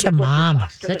 Such a mom.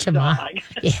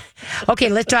 Yeah. Okay,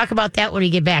 let's talk about that when we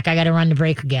get back. I got to run the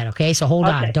break again, okay? So hold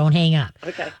on. Don't hang up.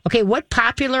 Okay, what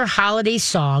popular holiday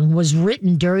song was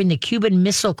written during the Cuban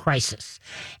Missile Crisis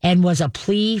and was a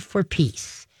plea for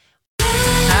peace? All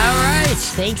right.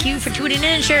 Thank you for tuning in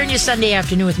and sharing your Sunday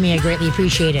afternoon with me. I greatly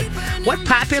appreciate it. What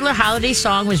popular holiday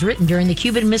song was written during the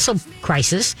Cuban Missile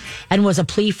Crisis and was a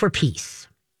plea for peace?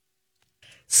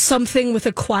 Something with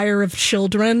a choir of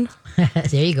children.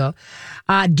 There you go.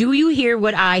 Do You Hear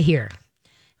What I Hear?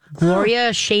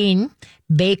 Gloria Shane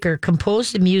Baker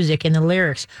composed the music, and the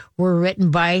lyrics were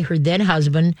written by her then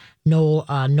husband, Noel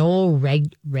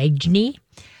Regney.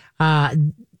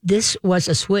 This was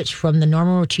a switch from the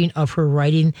normal routine of her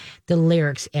writing the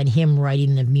lyrics and him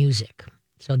writing the music.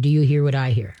 So, Do You Hear What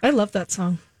I Hear? I love that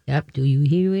song. Yep. Do you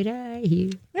hear what I hear?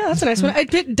 Yeah, that's a nice one.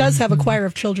 It does have a choir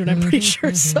of children, I'm pretty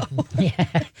sure. So,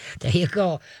 yeah, there you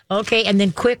go. Okay, and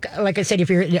then quick, like I said, if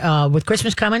you're with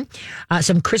Christmas coming,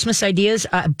 some Christmas ideas.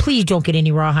 Please don't get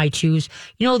any rawhide chews.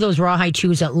 You know those rawhide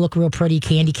chews that look real pretty,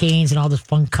 candy canes and all those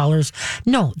fun colors?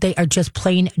 No, they are just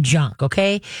plain junk.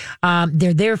 Okay,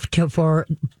 they're there to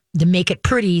make it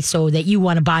pretty so that you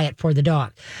want to buy it for the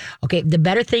dog. Okay, the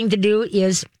better thing to do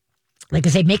is, like I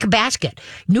say, make a basket.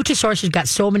 Nutrisource has got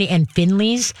so many, and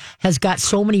Finley's has got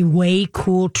so many way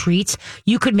cool treats.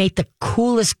 You could make the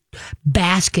coolest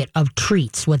basket of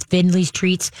treats with Finley's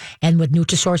treats and with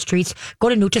Nutrisource treats. Go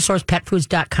to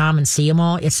NutrisourcePetFoods.com and see them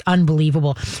all. It's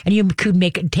unbelievable. And you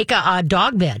could take a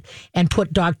dog bed and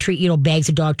put dog treat, bags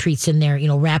of dog treats in there,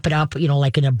 wrap it up,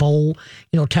 like in a bowl,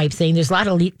 type thing. There's a lot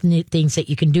of neat things that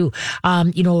you can do.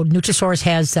 Nutrisource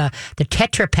has the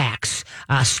Tetra Packs,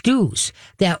 stews.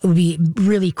 That would be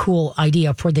really cool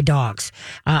idea for the dogs.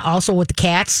 Also with the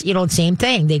cats, same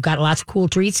thing. They've got lots of cool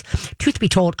treats. Truth be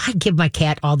told, I give my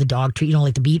cat all the dog treat,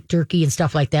 like the beef jerky and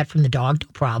stuff like that from the dog. No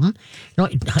problem.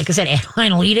 Like I said, I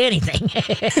don't eat anything.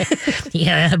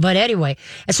 Yeah, but anyway.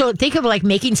 So think of like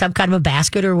making some kind of a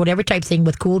basket or whatever type thing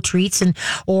with cool treats,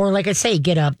 or like I say,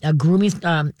 get a grooming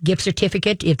gift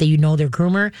certificate if they're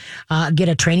groomer. Get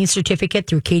a training certificate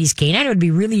through Katie's Canine. It would be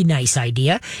a really nice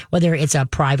idea, whether it's a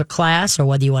private class or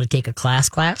whether you want to take a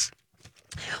class.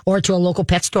 or to a local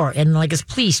pet store. And like,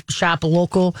 please shop a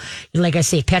local, like I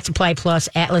say, Pet Supply Plus,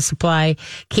 Atlas Supply,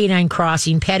 Canine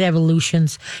Crossing, Pet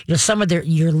Evolutions, some of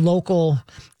your local,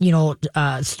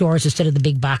 stores instead of the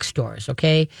big box stores.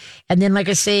 Okay. And then, like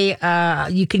I say,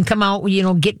 you can come out,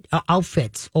 get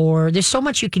outfits, or there's so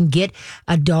much you can get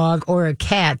a dog or a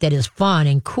cat that is fun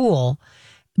and cool,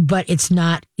 but it's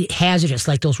not hazardous,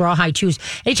 like those rawhide chews.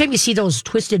 Anytime you see those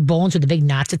twisted bones with the big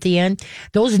knots at the end,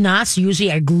 those knots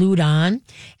usually are glued on.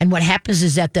 And what happens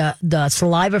is that the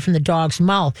saliva from the dog's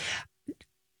mouth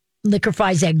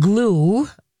liquefies that glue,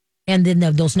 and then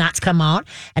those knots come out.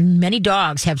 And many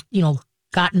dogs have,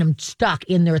 gotten them stuck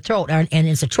in their throat, and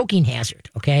it's a choking hazard.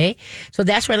 Okay. So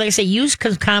that's why, like I say, use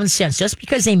common sense. Just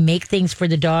because they make things for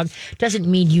the dog doesn't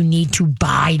mean you need to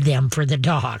buy them for the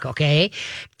dog. Okay.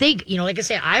 Think, like I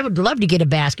say, I would love to get a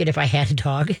basket if I had a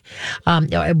dog.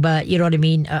 But you know what I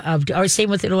mean? I was saying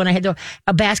with it when I had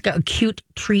a basket of cute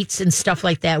treats and stuff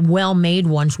like that, well-made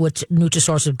ones, which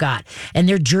Nutrisource have got. And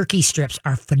their jerky strips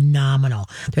are phenomenal.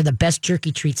 They're the best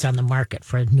jerky treats on the market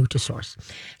for Nutrisource.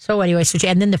 So anyway,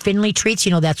 and then the Finley treats,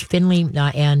 that's Finley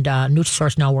and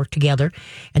Nutrisource now work together.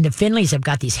 And the Finleys have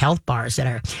got these health bars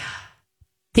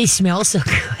they smell so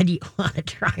good, you want to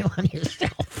try one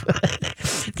yourself.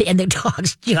 And the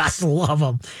dogs just love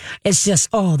them. It's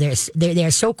just, they're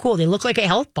so cool. They look like a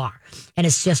health bar. And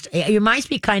it's just, it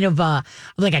reminds me kind of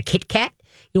like a Kit Kat,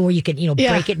 where you can,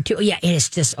 break it into, and it's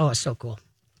just, it's so cool.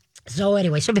 So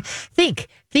anyway, so think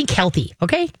healthy,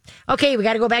 okay? Okay, we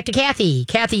got to go back to Kathy.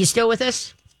 Kathy, you still with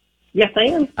us? Yes, I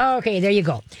am. Okay, there you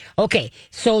go. Okay,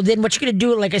 so then what you're going to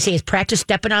do, like I say, is practice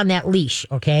stepping on that leash,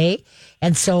 okay?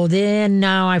 And so then,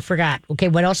 now I forgot. Okay,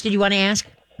 what else did you want to ask?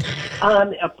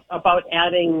 About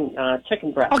adding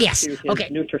chicken breast to his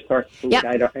Nutrisource food.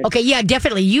 Yep. Okay, yeah,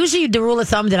 definitely. Usually the rule of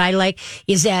thumb that I like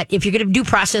is that if you're going to do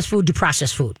processed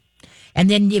food. And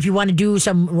then if you want to do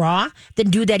some raw, then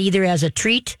do that either as a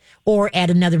treat or at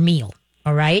another meal.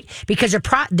 All right, because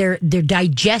they're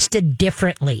digested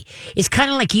differently. It's kind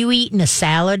of like you eating a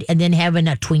salad and then having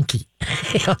a Twinkie.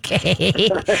 Okay,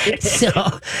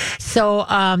 so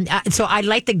I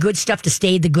like the good stuff to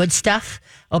stay the good stuff.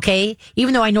 Okay,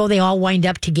 even though I know they all wind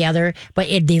up together, but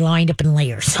they lined up in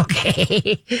layers.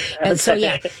 Okay, and so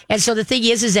the thing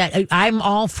is that I'm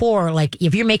all for, like,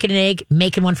 if you're making an egg,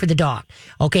 making one for the dog.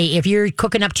 Okay, if you're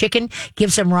cooking up chicken,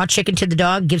 give some raw chicken to the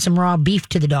dog, give some raw beef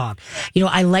to the dog.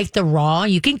 I like the raw.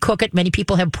 You can cook it. Many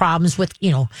people have problems with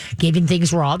giving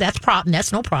things raw.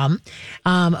 That's no problem.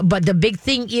 But the big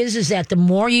thing is that the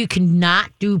more you can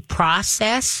not do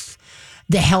process,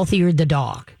 the healthier the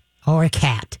dog or a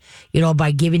cat,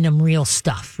 by giving them real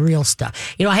stuff.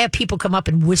 I have people come up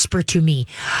and whisper to me,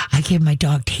 I give my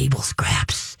dog table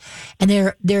scraps.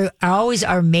 And they're always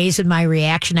amazed at my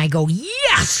reaction. I go,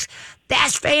 yes,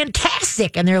 that's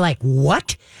fantastic. And they're like,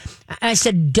 what? I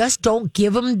said, just don't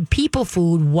give them people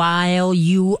food while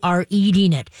you are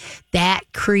eating it. That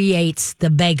creates the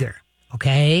beggar.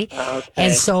 Okay.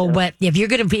 And so, but if you're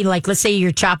going to be like, let's say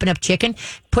you're chopping up chicken,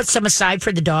 put some aside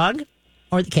for the dog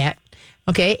or the cat.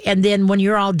 Okay. And then when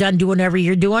you're all done doing whatever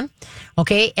you're doing,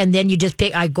 okay. And then you just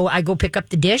I go pick up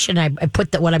the dish, and I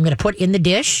put what I'm going to put in the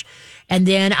dish. And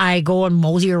then I go and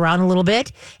mosey around a little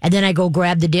bit, and then I go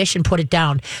grab the dish and put it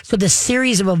down. So the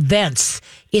series of events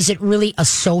isn't really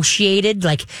associated,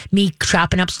 like me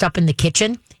chopping up stuff in the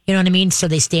kitchen. You know what I mean? So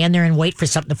they stand there and wait for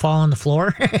something to fall on the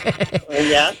floor.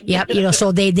 Yeah. Yep.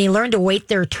 So they learn to wait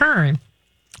their turn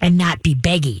and not be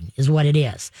begging is what it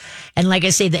is. And like I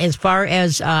say, as far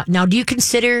as, now, do you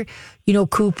consider,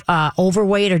 Coop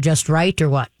overweight or just right or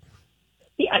what?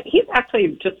 He's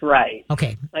actually just right.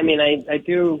 Okay. I mean, I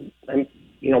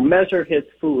measure his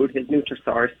food, his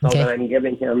Nutrisource, so that I'm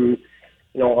giving him,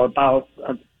 about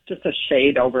just a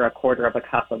shade over a quarter of a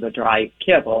cup of the dry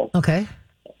kibble. Okay.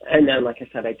 And then, like I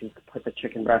said, I do put the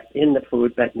chicken breast in the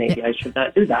food, but maybe I should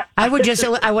not do that. I would just,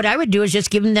 what I would do is just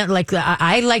give them that,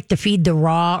 I like to feed the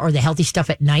raw or the healthy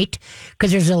stuff at night,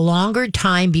 because there's a longer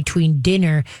time between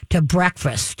dinner to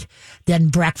breakfast than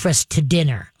breakfast to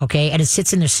dinner. Okay. And it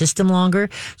sits in their system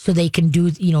longer, so they can do,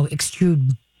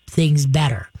 extrude things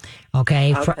better.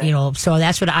 Okay. So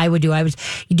that's what I would do.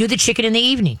 You do the chicken in the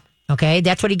evening. Okay.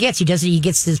 That's what he gets. He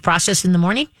gets his process in the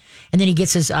morning, and then he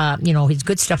gets his, his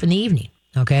good stuff in the evening.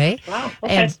 Okay. Wow.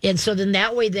 Okay. And so then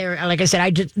that way like I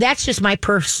said, that's just my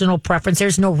personal preference.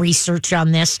 There's no research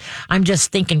on this. I'm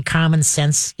just thinking common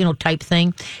sense, type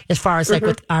thing, as far as like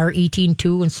with our eating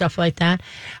too and stuff like that.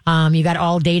 You got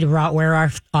all day to wear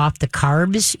off the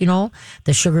carbs,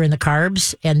 the sugar and the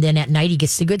carbs. And then at night he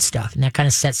gets the good stuff, and that kind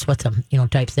of sets with him,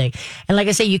 type thing. And like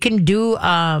I say, you can do,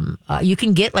 you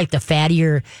can get like the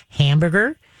fattier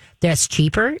hamburger that's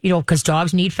cheaper, because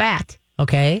dogs need fat.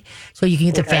 Okay, so you can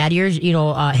get the fattier,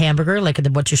 hamburger, like at the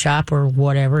butcher shop or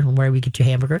whatever, wherever you get your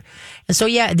hamburger. And so,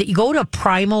 you go to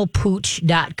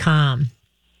primalpooch.com.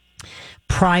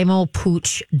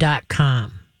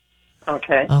 Primalpooch.com.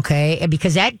 Okay. Okay. And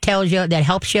because that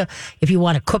helps you if you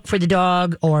want to cook for the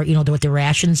dog or, what the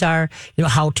rations are,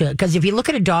 how to, because if you look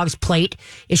at a dog's plate,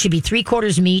 it should be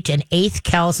 3/4 meat, an eighth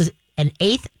calcium, and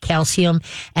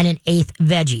an eighth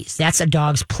veggies. That's a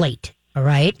dog's plate. All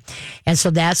right. And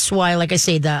so that's why, like I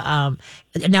say, now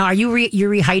are you're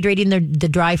rehydrating the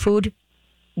dry food?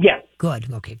 Yes.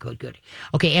 Good. Okay, good.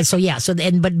 Okay, and so,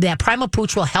 but that Primal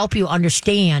Pooch will help you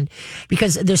understand,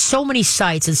 because there's so many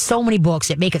sites and so many books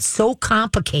that make it so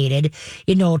complicated,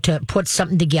 to put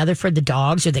something together for the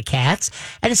dogs or the cats.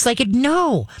 And it's like,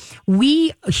 no,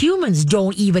 we humans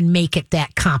don't even make it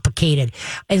that complicated.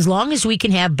 As long as we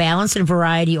can have balance and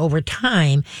variety over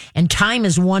time, and time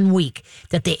is 1 week,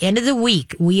 that at the end of the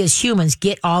week, we as humans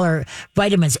get all our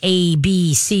vitamins A,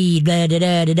 B, C, da, da,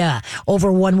 da, da, da,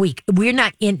 over 1 week. We're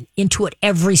not into it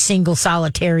every single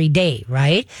solitary day,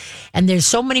 right? And there's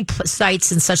so many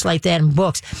sites and such like that and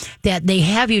books that they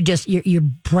have you just, your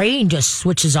brain just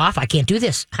switches off. I can't do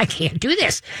this,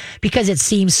 because it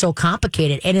seems so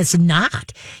complicated, and it's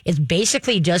not. It's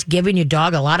basically just giving your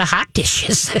dog a lot of hot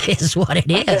dishes is what it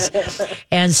is.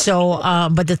 And so,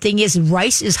 but the thing is,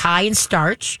 rice is high in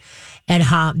starch, and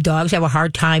dogs have a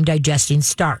hard time digesting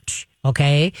starch.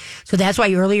 Okay, so that's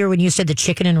why earlier when you said the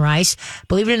chicken and rice,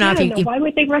 believe it or not, why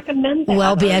would they recommend that?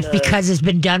 Well, because it's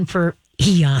been done for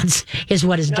eons, is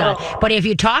what it's done. But if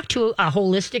you talk to a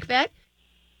holistic vet,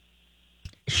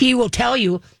 he will tell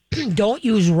you, don't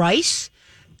use rice.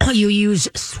 You use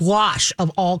squash of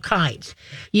all kinds.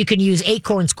 You can use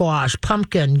acorn squash,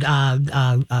 pumpkin,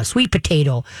 sweet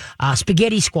potato,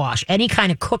 spaghetti squash, any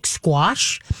kind of cooked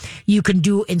squash you can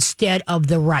do instead of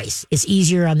the rice. It's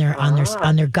easier on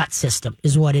their gut system,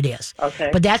 is what it is. Okay.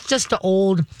 But that's just the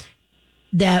old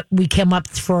that we came up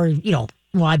for, well,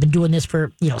 I've been doing this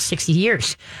for, 60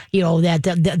 years.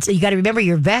 That you got to remember,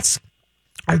 your vets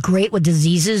are great with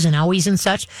diseases and owies and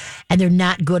such, and they're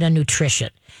not good on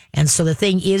nutrition. And so the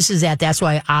thing is that's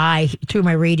why I, through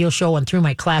my radio show and through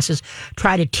my classes,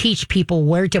 try to teach people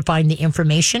where to find the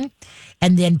information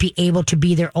and then be able to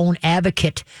be their own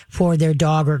advocate for their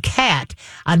dog or cat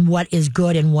on what is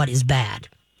good and what is bad.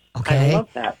 Okay. I love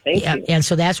that. Thank you. And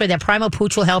so that's why that Primal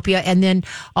Pooch will help you. And then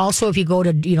also if you go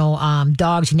to,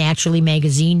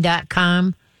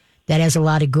 dogsnaturallymagazine.com, that has a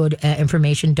lot of good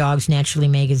information,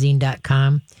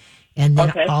 dogsnaturallymagazine.com. And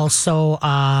then also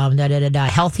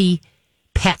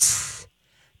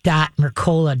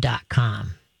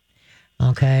healthypets.mercola.com.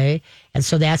 Okay. And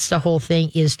so that's the whole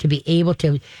thing, is to be able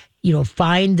to,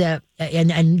 find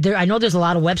and there, I know there's a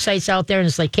lot of websites out there, and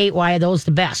it's like, Kate, why are those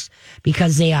the best?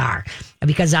 Because they are.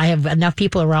 Because I have enough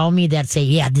people around me that say,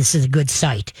 yeah, this is a good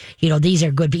site. These are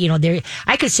good.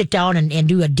 I could sit down and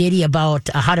do a ditty about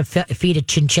how to feed a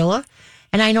chinchilla,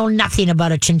 and I know nothing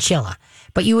about a chinchilla.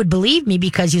 But you would believe me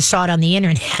because you saw it on the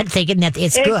internet thinking that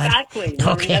it's good. Exactly.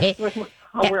 Okay. That's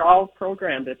how we're all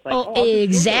programmed. It's like,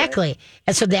 exactly.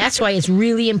 And so that's why it's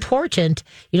really important,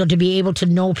 to be able to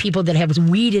know people that have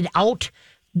weeded out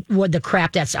what the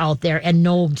crap that's out there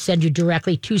and send you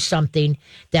directly to something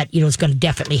that, is going to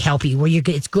definitely help you, where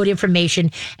it's good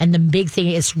information. And the big thing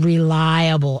is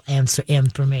reliable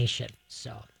information.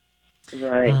 So.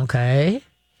 Right. Okay.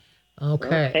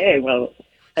 Well,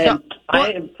 I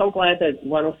am so glad that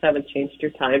 107 changed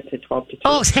your time to 12 to 2.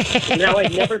 Oh, now I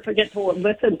never forget to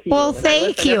listen to you. Well,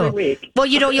 thank you. Every week. Well,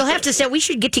 you'll have to say, we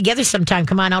should get together sometime.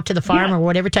 Come on out to the farm or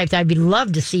whatever type. I'd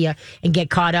love to see you and get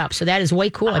caught up. So that is way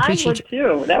cool. I appreciate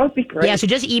you. Too. That would be great. Yeah, so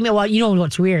just email. Well,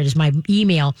 what's weird is my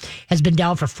email has been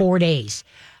down for 4 days.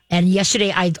 And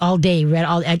yesterday, I all day read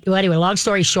all. Well, anyway, long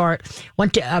story short,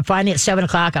 went to finally at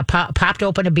 7:00. I popped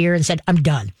open a beer and said, "I'm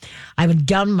done. I'm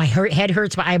done. My head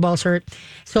hurts. My eyeballs hurt."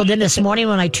 So then this morning,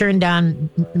 when I turned on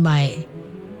my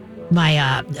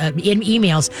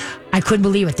emails, I couldn't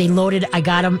believe it. They loaded. I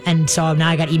got them, and so now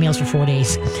I got emails for 4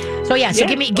 days. So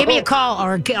give me a call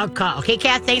or I'll call. Okay,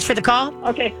 Kat. Thanks for the call.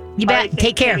 Okay. You bet. Right,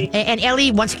 Take care. And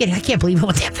Ellie, once again, I can't believe it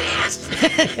went that fast.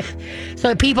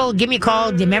 So people, give me a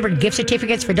call. Remember, gift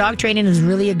certificates for dog training is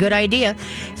really a good idea,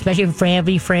 especially for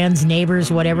family, friends, neighbors,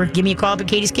 whatever. Give me a call up at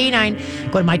Katie's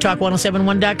K9. Go to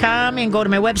mytalk1071.com and go to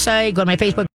my website, go to my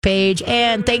Facebook page.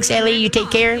 And thanks, Ellie. You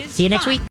take care. See you next week.